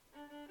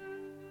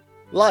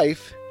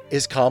Life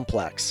is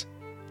complex.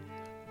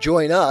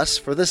 Join us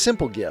for the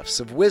simple gifts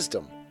of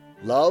wisdom,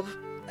 love,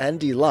 and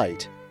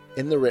delight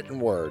in the written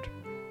word.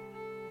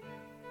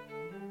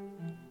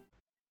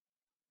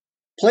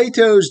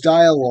 Plato's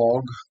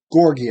Dialogue,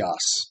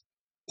 Gorgias,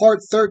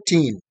 Part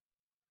 13.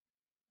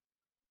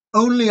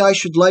 Only I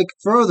should like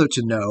further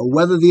to know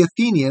whether the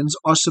Athenians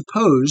are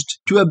supposed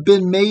to have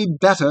been made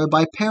better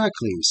by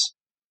Pericles,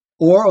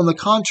 or, on the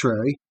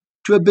contrary,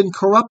 to have been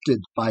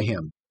corrupted by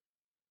him.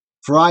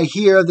 For I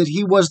hear that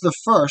he was the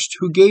first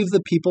who gave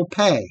the people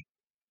pay,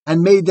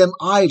 and made them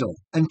idle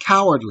and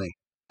cowardly,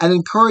 and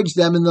encouraged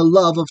them in the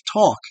love of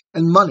talk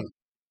and money.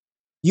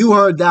 You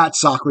heard that,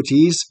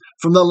 Socrates,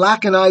 from the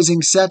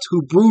laconizing set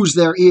who bruise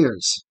their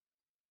ears.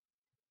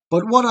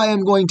 But what I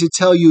am going to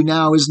tell you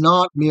now is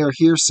not mere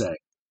hearsay,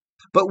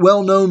 but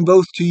well known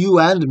both to you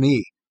and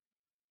me.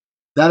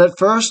 That at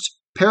first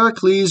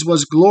Pericles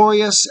was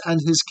glorious and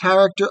his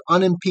character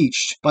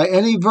unimpeached by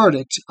any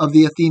verdict of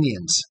the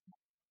Athenians.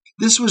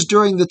 This was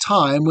during the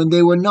time when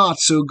they were not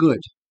so good.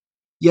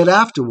 Yet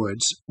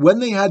afterwards, when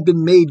they had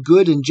been made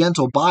good and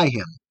gentle by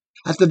him,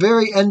 at the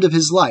very end of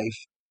his life,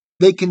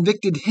 they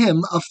convicted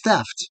him of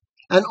theft,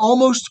 and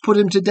almost put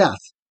him to death,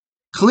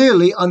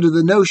 clearly under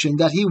the notion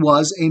that he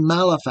was a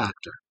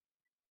malefactor.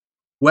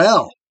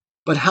 Well,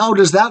 but how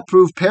does that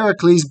prove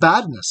Pericles'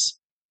 badness?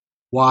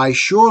 Why,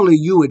 surely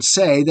you would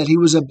say that he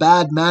was a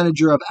bad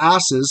manager of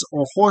asses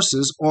or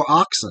horses or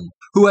oxen,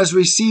 who has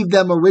received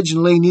them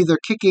originally neither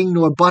kicking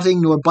nor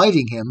butting nor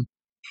biting him,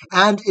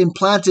 and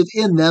implanted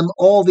in them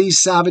all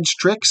these savage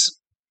tricks?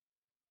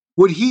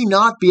 Would he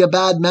not be a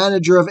bad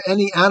manager of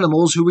any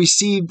animals who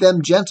received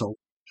them gentle,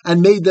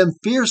 and made them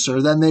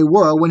fiercer than they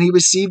were when he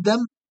received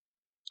them?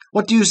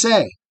 What do you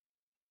say?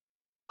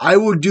 I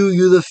will do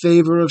you the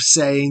favor of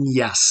saying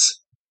yes.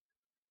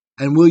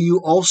 And will you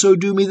also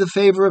do me the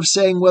favor of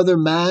saying whether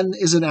man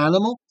is an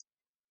animal?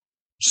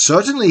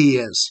 Certainly he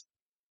is.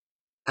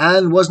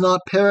 And was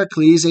not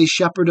Pericles a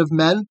shepherd of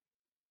men?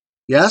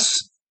 Yes.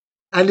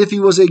 And if he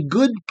was a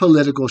good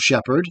political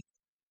shepherd,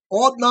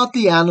 ought not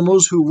the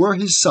animals who were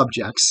his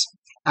subjects,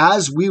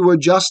 as we were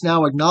just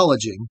now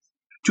acknowledging,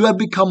 to have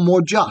become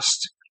more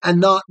just, and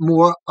not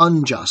more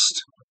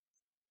unjust?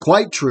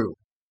 Quite true.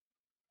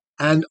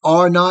 And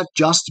are not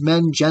just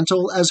men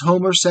gentle, as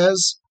Homer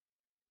says?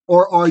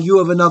 Or are you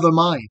of another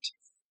mind?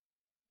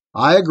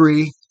 I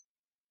agree.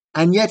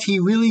 And yet he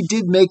really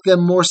did make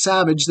them more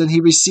savage than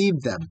he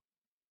received them,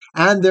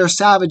 and their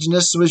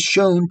savageness was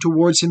shown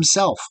towards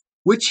himself,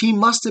 which he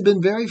must have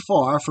been very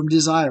far from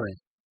desiring.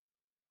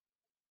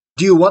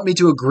 Do you want me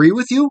to agree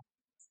with you?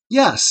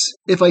 Yes,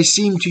 if I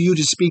seem to you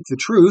to speak the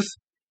truth.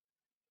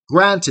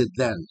 Granted,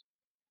 then.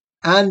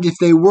 And if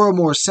they were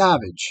more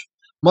savage,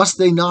 must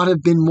they not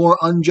have been more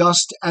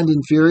unjust and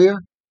inferior?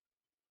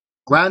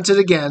 Granted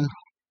again.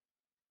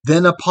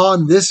 Then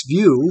upon this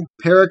view,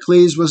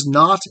 Pericles was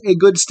not a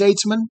good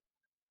statesman?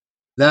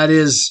 That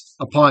is,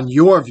 upon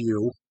your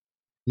view.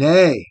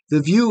 Nay, the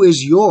view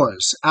is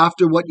yours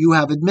after what you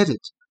have admitted.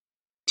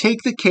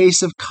 Take the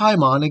case of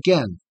Cimon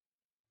again.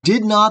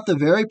 Did not the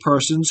very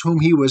persons whom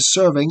he was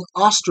serving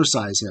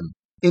ostracize him,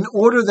 in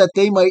order that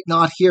they might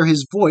not hear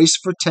his voice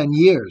for 10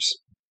 years?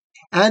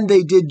 And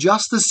they did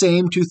just the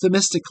same to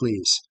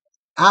Themistocles,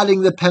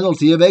 adding the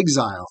penalty of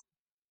exile.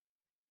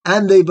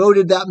 And they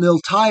voted that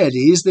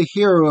Miltiades, the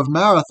hero of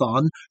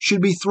Marathon,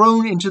 should be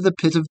thrown into the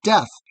pit of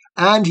death,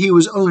 and he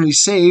was only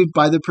saved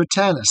by the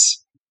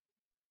Prytanis.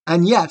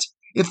 And yet,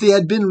 if they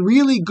had been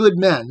really good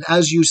men,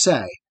 as you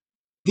say,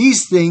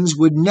 these things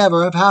would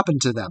never have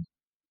happened to them.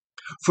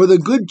 For the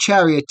good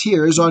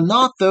charioteers are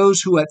not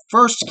those who at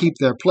first keep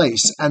their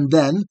place, and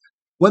then,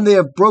 when they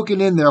have broken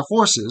in their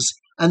horses,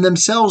 and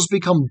themselves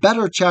become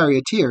better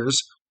charioteers,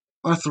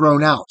 are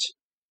thrown out.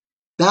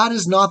 That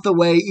is not the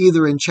way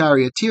either in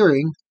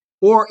charioteering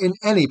or in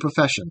any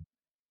profession.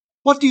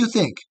 What do you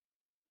think?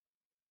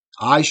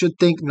 I should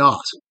think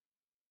not.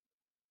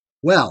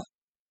 Well,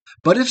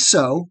 but if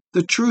so,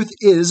 the truth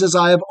is, as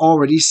I have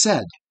already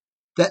said,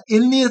 that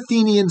in the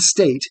Athenian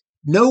state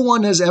no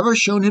one has ever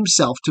shown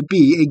himself to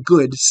be a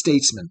good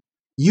statesman.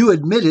 You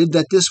admitted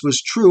that this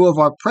was true of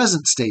our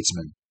present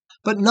statesmen,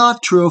 but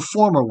not true of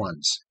former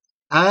ones,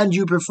 and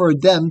you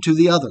preferred them to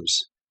the others.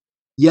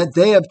 Yet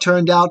they have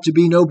turned out to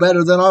be no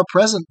better than our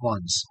present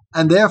ones,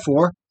 and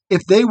therefore,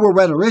 if they were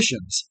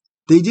rhetoricians,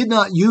 they did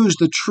not use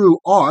the true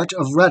art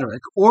of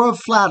rhetoric or of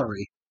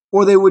flattery,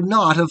 or they would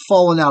not have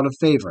fallen out of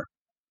favor.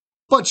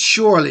 But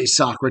surely,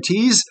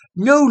 Socrates,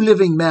 no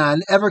living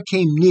man ever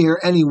came near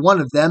any one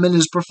of them in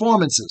his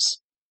performances.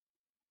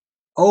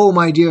 Oh,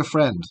 my dear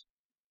friend,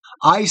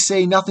 I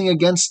say nothing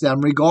against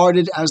them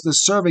regarded as the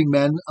serving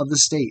men of the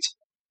state.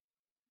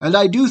 And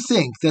I do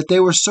think that they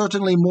were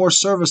certainly more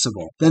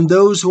serviceable than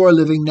those who are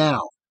living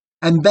now,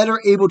 and better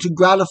able to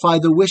gratify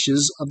the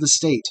wishes of the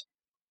state.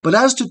 But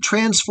as to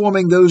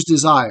transforming those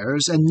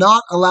desires, and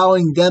not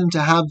allowing them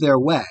to have their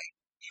way,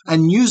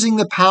 and using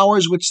the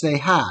powers which they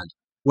had,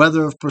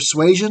 whether of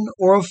persuasion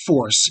or of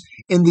force,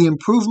 in the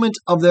improvement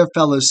of their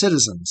fellow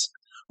citizens,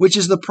 which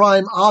is the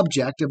prime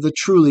object of the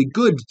truly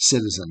good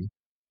citizen,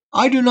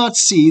 I do not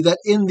see that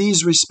in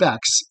these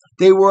respects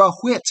they were a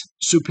whit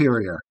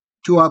superior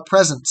to our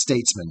present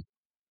statesmen,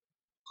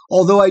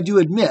 although I do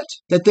admit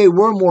that they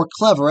were more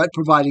clever at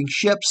providing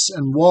ships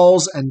and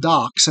walls and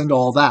docks and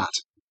all that.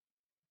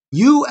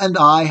 You and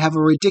I have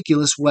a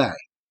ridiculous way,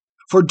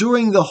 for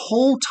during the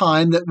whole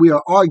time that we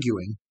are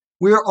arguing,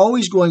 we are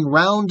always going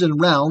round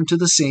and round to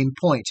the same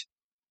point,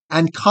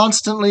 and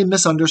constantly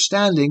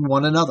misunderstanding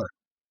one another.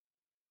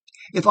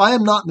 If I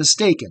am not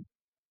mistaken,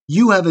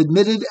 you have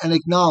admitted and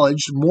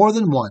acknowledged more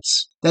than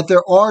once that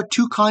there are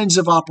two kinds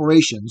of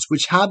operations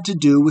which have to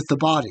do with the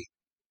body,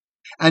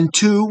 and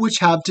two which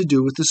have to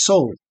do with the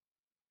soul.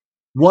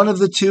 One of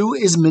the two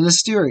is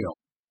ministerial,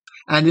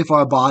 and if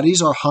our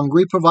bodies are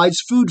hungry,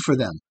 provides food for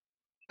them,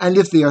 and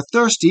if they are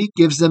thirsty,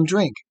 gives them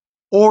drink,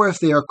 or if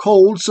they are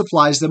cold,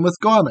 supplies them with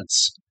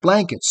garments,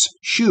 blankets,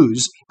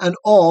 shoes, and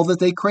all that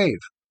they crave.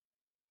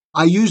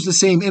 I use the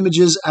same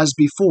images as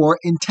before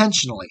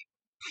intentionally,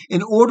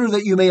 in order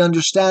that you may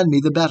understand me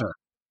the better.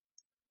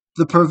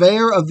 The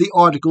purveyor of the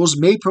articles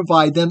may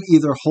provide them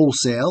either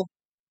wholesale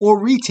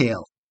or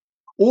retail,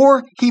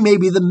 or he may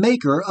be the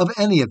maker of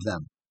any of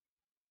them.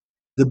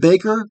 The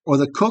baker, or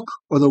the cook,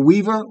 or the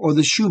weaver, or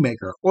the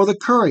shoemaker, or the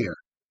courier.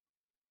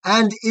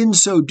 And in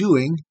so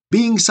doing,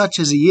 being such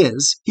as he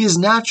is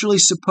naturally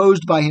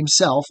supposed by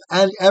himself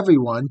and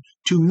everyone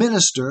to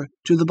minister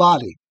to the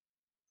body.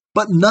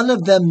 But none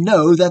of them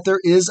know that there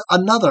is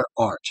another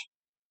art,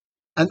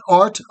 an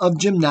art of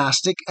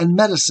gymnastic and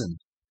medicine,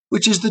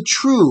 which is the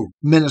true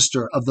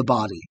minister of the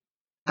body,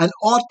 and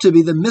ought to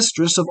be the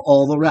mistress of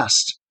all the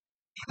rest,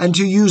 and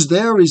to use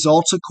their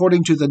results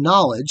according to the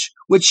knowledge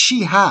which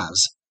she has,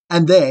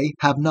 and they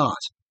have not,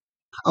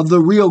 of the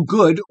real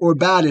good or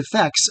bad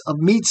effects of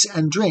meats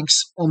and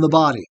drinks on the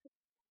body.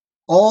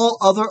 All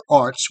other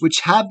arts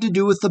which have to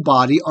do with the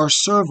body are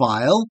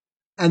servile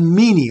and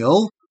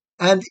menial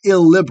and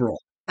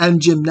illiberal,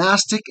 and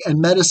gymnastic and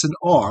medicine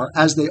are,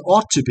 as they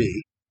ought to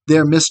be,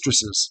 their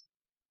mistresses.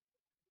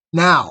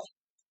 Now,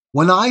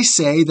 when I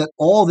say that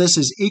all this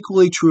is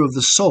equally true of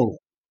the soul,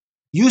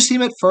 you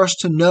seem at first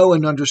to know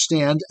and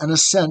understand and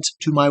assent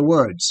to my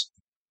words,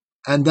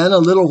 and then a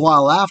little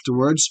while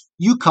afterwards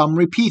you come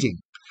repeating,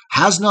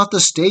 "Has not the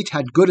state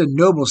had good and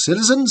noble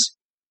citizens?"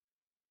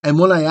 And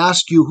when I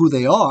ask you who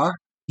they are,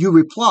 you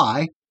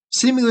reply,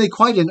 seemingly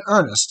quite in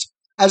earnest,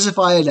 as if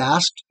I had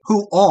asked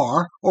who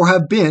are or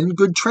have been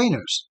good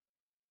trainers.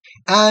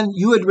 And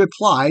you had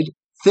replied,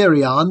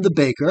 Therion the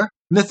baker,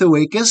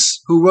 Mithoecus,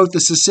 who wrote the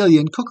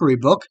Sicilian cookery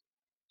book,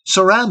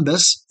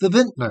 Sarambus the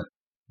vintner.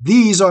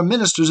 These are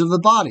ministers of the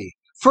body,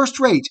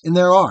 first-rate in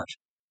their art.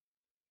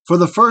 For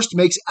the first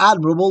makes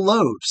admirable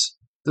loaves,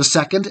 the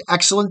second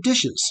excellent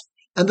dishes,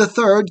 and the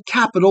third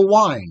capital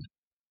wine.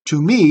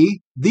 To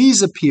me,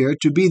 these appear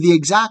to be the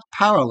exact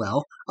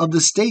parallel of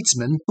the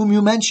statesmen whom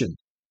you mention.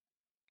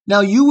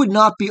 Now you would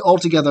not be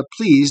altogether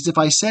pleased if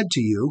I said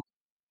to you,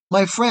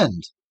 "My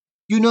friend,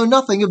 you know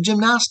nothing of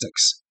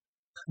gymnastics.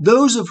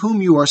 Those of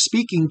whom you are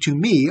speaking to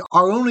me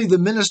are only the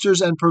ministers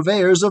and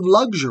purveyors of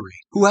luxury,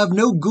 who have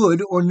no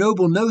good or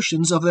noble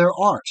notions of their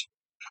art,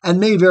 and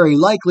may very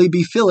likely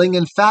be filling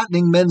and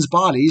fattening men's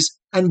bodies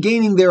and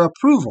gaining their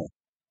approval,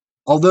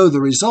 although the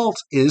result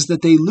is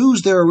that they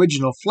lose their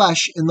original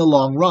flesh in the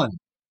long run,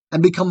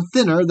 and become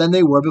thinner than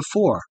they were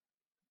before.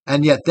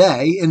 And yet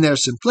they, in their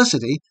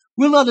simplicity,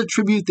 will not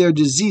attribute their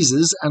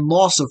diseases and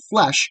loss of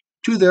flesh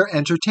to their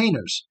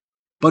entertainers.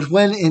 But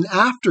when in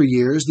after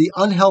years the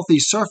unhealthy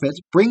surfeit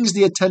brings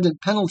the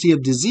attendant penalty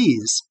of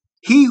disease,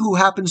 he who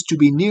happens to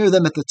be near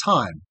them at the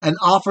time, and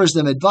offers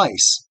them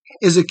advice,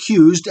 is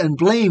accused and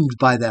blamed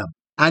by them,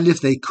 and if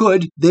they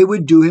could, they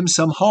would do him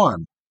some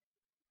harm,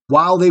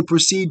 while they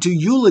proceed to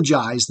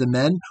eulogize the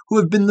men who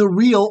have been the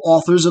real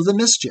authors of the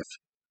mischief.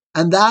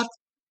 And that,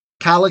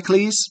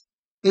 Callicles,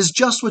 is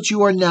just what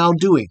you are now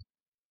doing.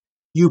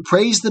 You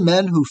praise the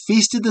men who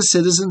feasted the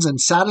citizens and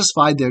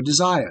satisfied their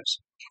desires,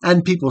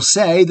 and people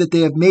say that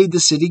they have made the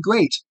city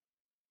great,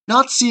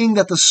 not seeing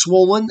that the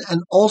swollen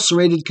and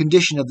ulcerated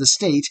condition of the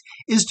state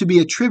is to be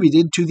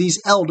attributed to these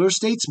elder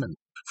statesmen,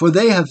 for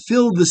they have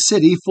filled the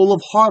city full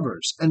of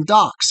harbors and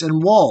docks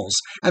and walls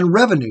and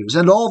revenues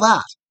and all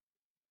that,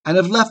 and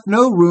have left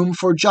no room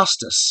for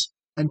justice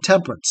and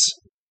temperance.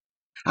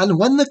 And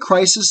when the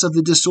crisis of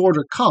the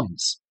disorder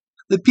comes,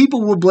 the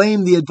people will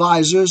blame the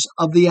advisers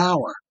of the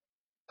hour,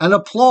 and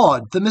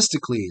applaud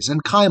Themistocles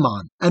and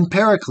Cimon and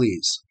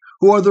Pericles,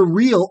 who are the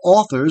real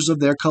authors of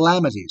their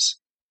calamities.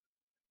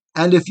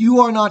 And if you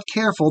are not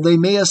careful, they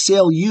may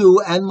assail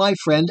you and my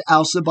friend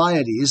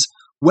Alcibiades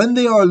when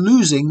they are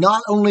losing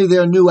not only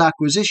their new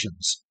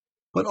acquisitions,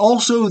 but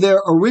also their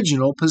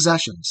original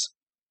possessions.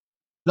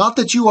 Not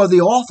that you are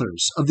the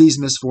authors of these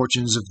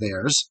misfortunes of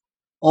theirs,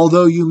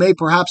 although you may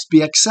perhaps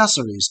be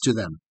accessories to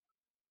them.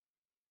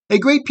 A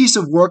great piece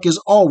of work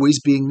is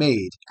always being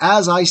made,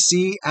 as I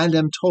see and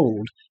am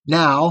told,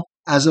 now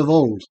as of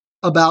old,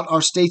 about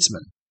our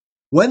statesmen.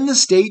 When the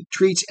state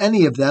treats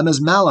any of them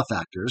as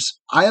malefactors,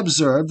 I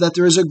observe that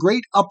there is a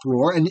great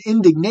uproar and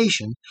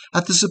indignation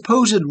at the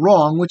supposed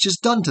wrong which is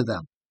done to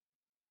them.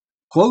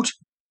 Quote,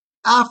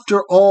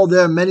 after all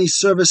their many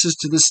services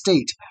to the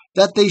state,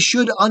 that they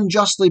should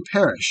unjustly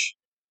perish.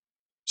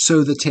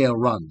 So the tale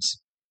runs.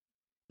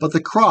 But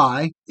the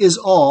cry is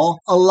all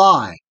a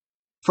lie,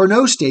 for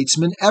no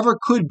statesman ever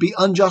could be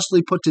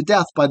unjustly put to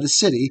death by the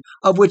city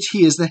of which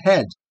he is the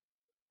head.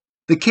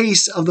 The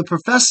case of the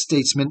professed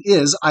statesman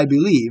is, I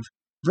believe,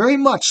 very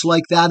much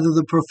like that of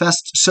the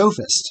professed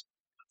sophist,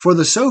 for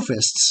the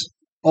sophists,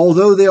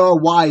 although they are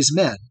wise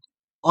men,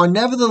 are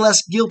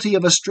nevertheless guilty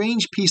of a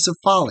strange piece of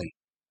folly.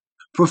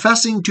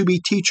 Professing to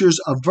be teachers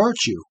of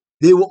virtue,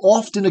 they will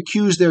often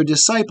accuse their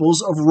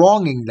disciples of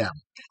wronging them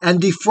and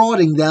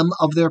defrauding them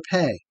of their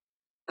pay,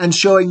 and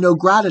showing no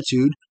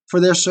gratitude for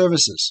their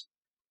services.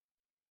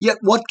 Yet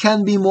what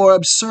can be more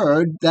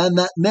absurd than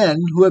that men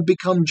who have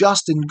become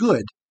just and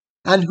good,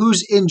 and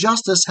whose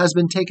injustice has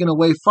been taken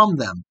away from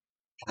them,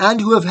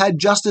 and who have had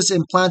justice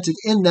implanted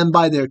in them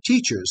by their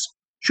teachers,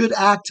 should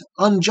act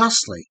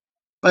unjustly,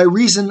 by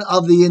reason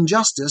of the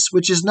injustice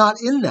which is not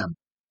in them?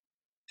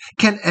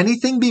 Can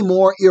anything be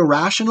more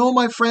irrational,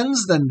 my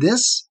friends, than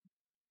this?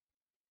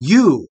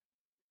 You,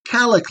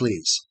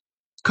 Callicles,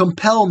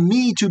 compel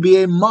me to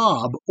be a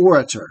mob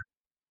orator,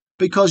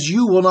 because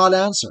you will not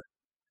answer.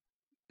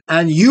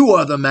 And you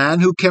are the man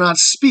who cannot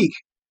speak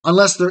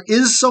unless there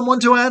is someone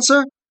to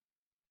answer?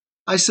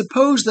 I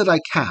suppose that I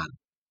can.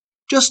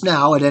 Just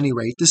now, at any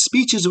rate, the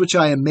speeches which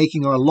I am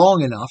making are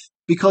long enough,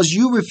 because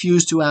you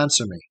refuse to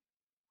answer me.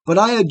 But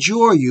I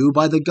adjure you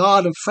by the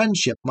God of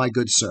friendship, my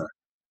good sir,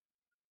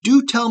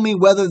 do tell me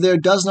whether there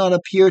does not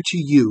appear to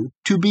you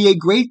to be a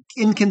great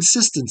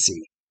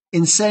inconsistency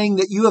in saying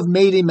that you have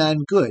made a man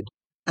good,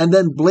 and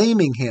then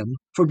blaming him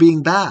for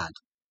being bad.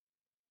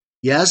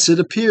 Yes, it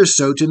appears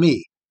so to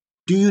me.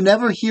 Do you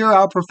never hear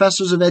our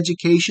professors of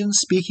education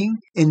speaking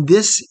in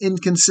this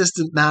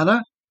inconsistent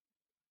manner?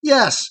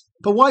 Yes,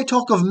 but why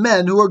talk of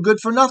men who are good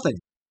for nothing?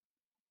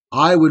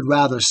 I would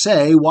rather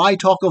say, why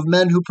talk of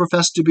men who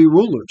profess to be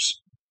rulers,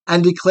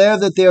 and declare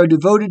that they are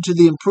devoted to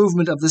the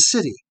improvement of the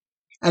city,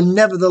 and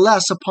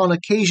nevertheless upon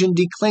occasion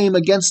declaim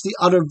against the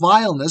utter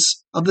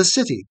vileness of the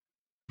city?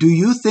 Do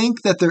you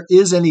think that there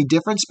is any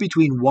difference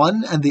between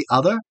one and the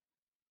other?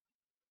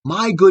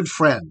 My good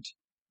friend,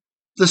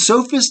 the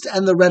sophist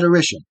and the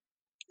rhetorician,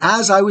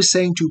 as I was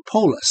saying to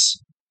Polus,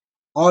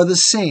 are the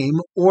same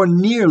or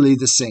nearly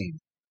the same.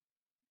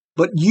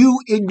 But you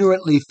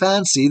ignorantly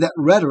fancy that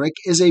rhetoric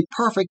is a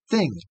perfect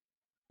thing,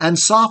 and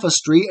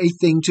sophistry a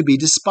thing to be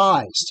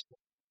despised,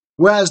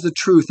 whereas the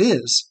truth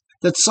is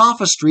that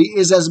sophistry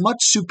is as much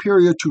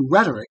superior to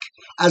rhetoric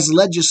as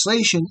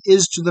legislation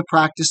is to the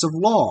practice of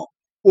law,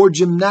 or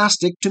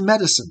gymnastic to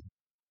medicine.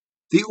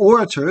 The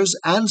orators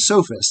and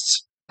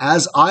sophists,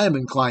 as I am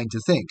inclined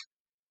to think,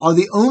 are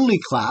the only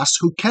class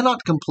who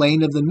cannot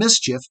complain of the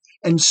mischief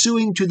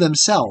ensuing to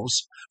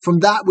themselves from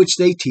that which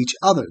they teach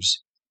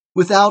others,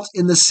 without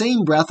in the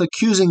same breath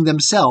accusing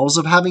themselves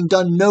of having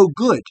done no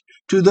good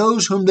to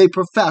those whom they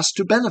profess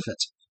to benefit.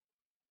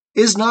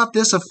 Is not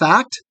this a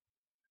fact?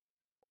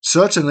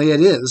 Certainly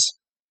it is.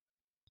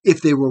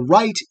 If they were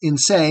right in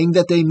saying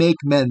that they make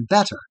men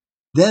better,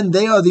 then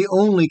they are the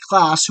only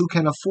class who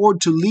can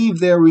afford to leave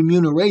their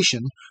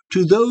remuneration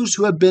to those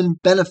who have been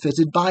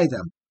benefited by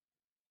them.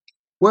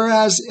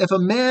 Whereas if a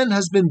man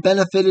has been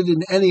benefited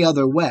in any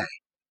other way,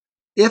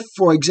 if,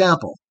 for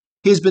example,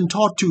 he has been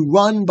taught to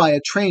run by a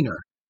trainer,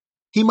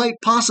 he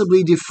might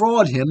possibly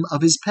defraud him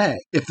of his pay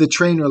if the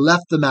trainer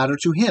left the matter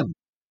to him,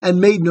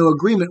 and made no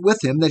agreement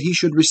with him that he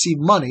should receive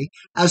money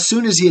as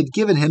soon as he had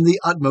given him the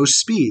utmost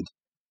speed.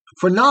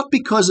 For not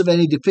because of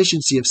any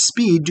deficiency of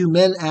speed do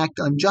men act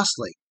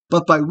unjustly,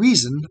 but by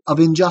reason of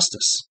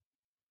injustice.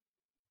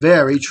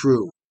 Very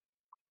true.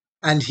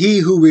 And he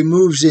who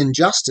removes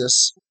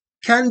injustice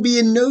can be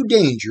in no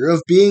danger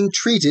of being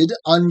treated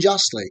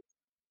unjustly.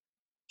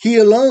 He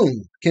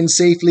alone can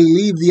safely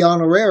leave the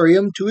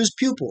honorarium to his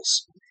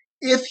pupils,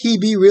 if he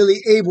be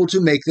really able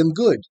to make them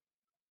good.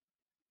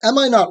 Am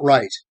I not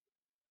right?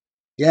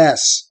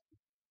 Yes.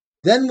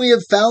 Then we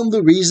have found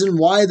the reason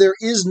why there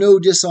is no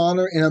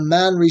dishonor in a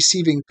man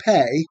receiving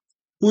pay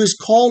who is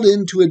called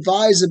in to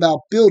advise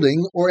about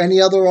building or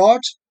any other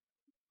art?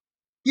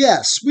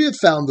 Yes, we have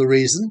found the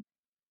reason.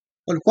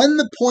 But when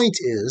the point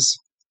is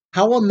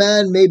how a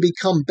man may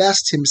become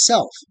best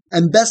himself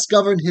and best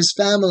govern his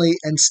family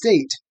and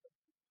state,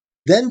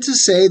 then to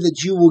say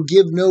that you will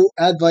give no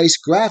advice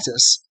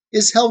gratis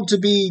is held to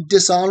be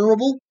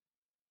dishonorable?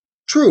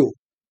 True.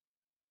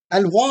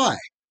 And why?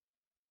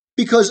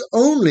 Because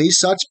only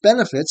such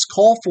benefits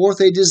call forth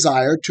a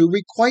desire to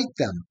requite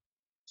them,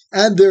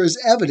 and there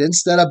is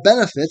evidence that a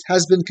benefit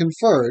has been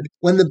conferred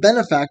when the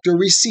benefactor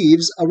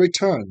receives a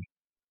return.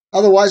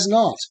 Otherwise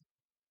not.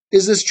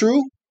 Is this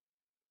true?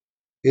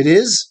 It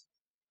is.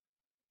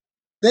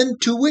 Then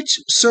to which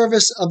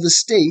service of the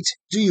state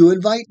do you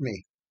invite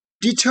me?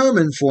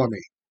 Determine for me.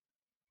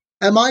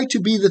 Am I to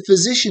be the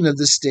physician of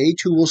the state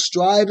who will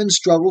strive and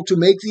struggle to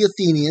make the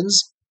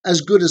Athenians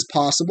as good as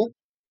possible?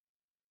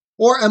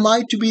 Or am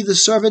I to be the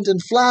servant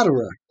and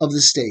flatterer of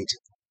the state?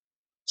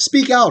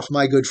 Speak out,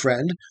 my good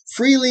friend,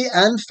 freely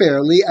and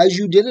fairly as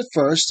you did at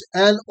first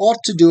and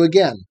ought to do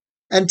again,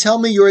 and tell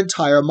me your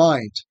entire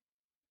mind.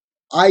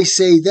 I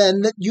say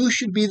then that you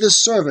should be the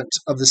servant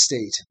of the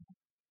state.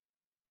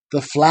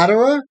 The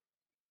flatterer?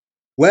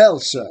 Well,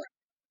 sir,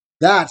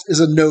 that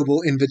is a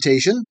noble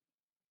invitation.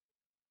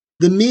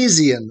 The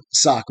Mesian,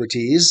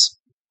 Socrates,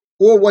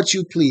 or what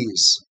you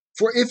please.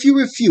 For if you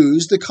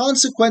refuse, the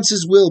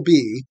consequences will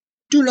be,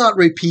 do not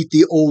repeat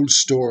the old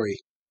story,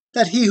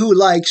 that he who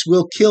likes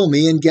will kill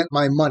me and get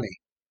my money.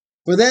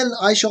 For then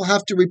I shall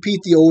have to repeat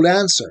the old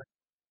answer,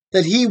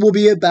 that he will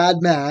be a bad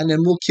man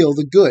and will kill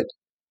the good,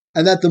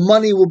 and that the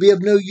money will be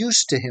of no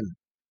use to him,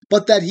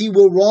 but that he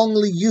will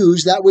wrongly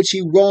use that which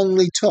he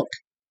wrongly took,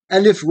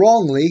 and if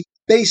wrongly,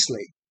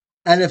 basely,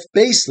 and if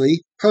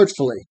basely,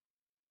 hurtfully.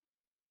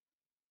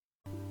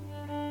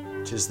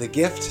 'Tis the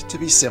gift to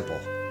be simple.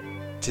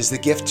 'Tis the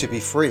gift to be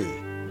free.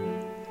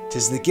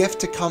 'Tis the gift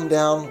to come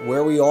down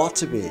where we ought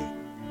to be.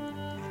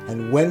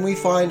 And when we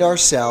find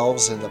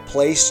ourselves in the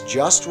place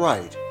just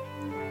right,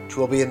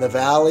 'twill be in the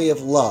valley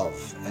of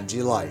love and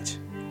delight.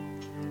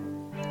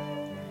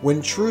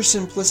 When true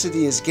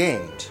simplicity is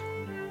gained,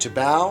 to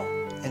bow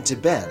and to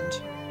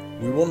bend,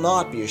 we will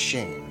not be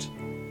ashamed.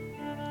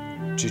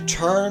 To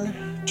turn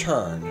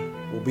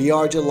will be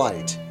our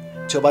delight,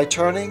 till by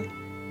turning,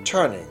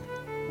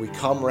 we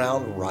come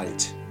round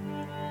right.